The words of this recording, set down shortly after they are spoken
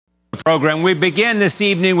program. We begin this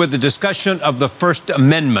evening with the discussion of the First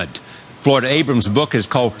Amendment. Floyd Abrams' book is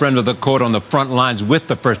called Friend of the Court on the Front Lines with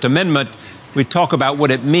the First Amendment. We talk about what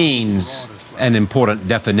it means and important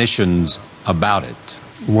definitions about it.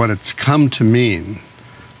 What it's come to mean,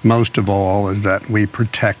 most of all, is that we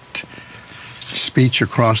protect speech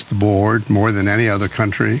across the board more than any other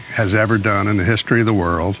country has ever done in the history of the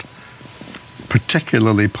world,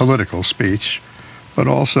 particularly political speech, but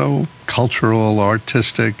also cultural,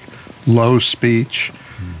 artistic, low speech,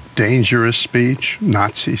 dangerous speech,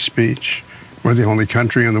 Nazi speech. We're the only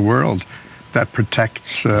country in the world that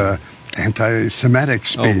protects anti-Semitic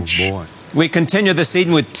speech. Oh, boy. We continue this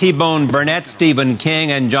evening with T-Bone Burnett, Stephen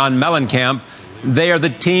King, and John Mellencamp. They are the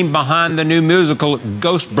team behind the new musical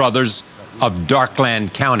Ghost Brothers of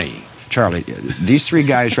Darkland County. Charlie, these three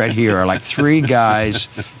guys right here are like three guys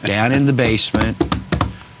down in the basement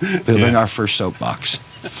building our first soapbox.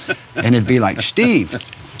 And it'd be like, Steve,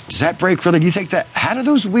 does that break really? Do you think that, how do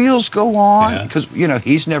those wheels go on? Because, you know,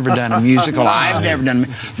 he's never done a musical. I've never done.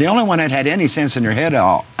 The only one that had any sense in their head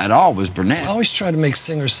at all was Burnett. I always try to make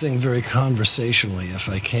singers sing very conversationally if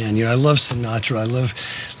I can. You know, I love Sinatra. I love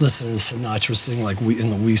listening to Sinatra sing like in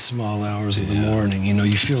the wee small hours of the morning. You know,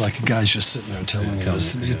 you feel like a guy's just sitting there telling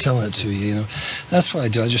it to you, you know. That's what I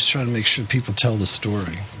do. I just try to make sure people tell the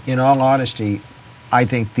story. In all honesty, I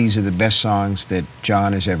think these are the best songs that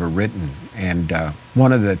John has ever written. And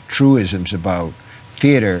one of the truisms about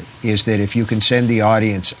theater is that if you can send the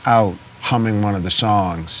audience out humming one of the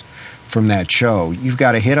songs from that show, you've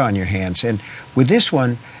got a hit on your hands. And with this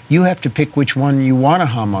one, you have to pick which one you want to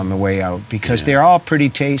hum on the way out because they're all pretty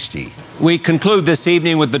tasty. We conclude this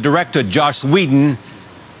evening with the director, Joss Whedon.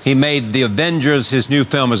 He made The Avengers. His new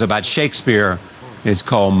film is about Shakespeare. It's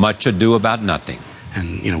called Much Ado About Nothing.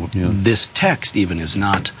 And, you know, this text even is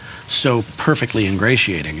not so perfectly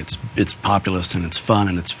ingratiating. It's populist and it's fun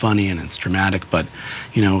and it's funny and it's dramatic, but,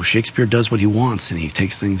 you know, Shakespeare does what he wants and he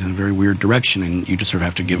takes things in a very weird direction and you just sort of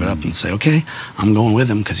have to give it up and say, okay, I'm going with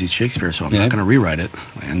him because he's Shakespeare, so I'm not going to rewrite it.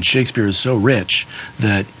 And Shakespeare is so rich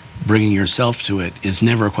that bringing yourself to it is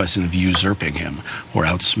never a question of usurping him or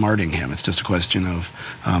outsmarting him. It's just a question of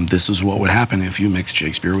this is what would happen if you mixed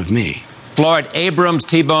Shakespeare with me. Floyd Abrams,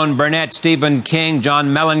 T-Bone Burnett, Stephen King,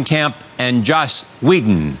 John Mellencamp, and Joss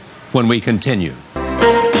Whedon when we continue. From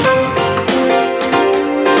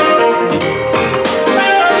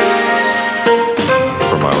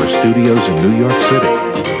our studios in New York City,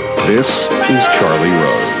 this is Charlie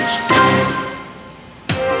Rose.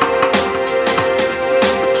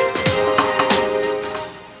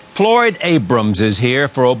 Floyd Abrams is here.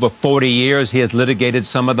 For over 40 years, he has litigated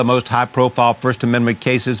some of the most high-profile First Amendment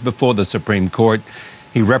cases before the Supreme Court.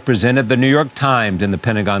 He represented the New York Times in the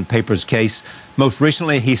Pentagon Papers case. Most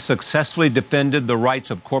recently, he successfully defended the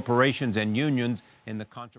rights of corporations and unions in the controversial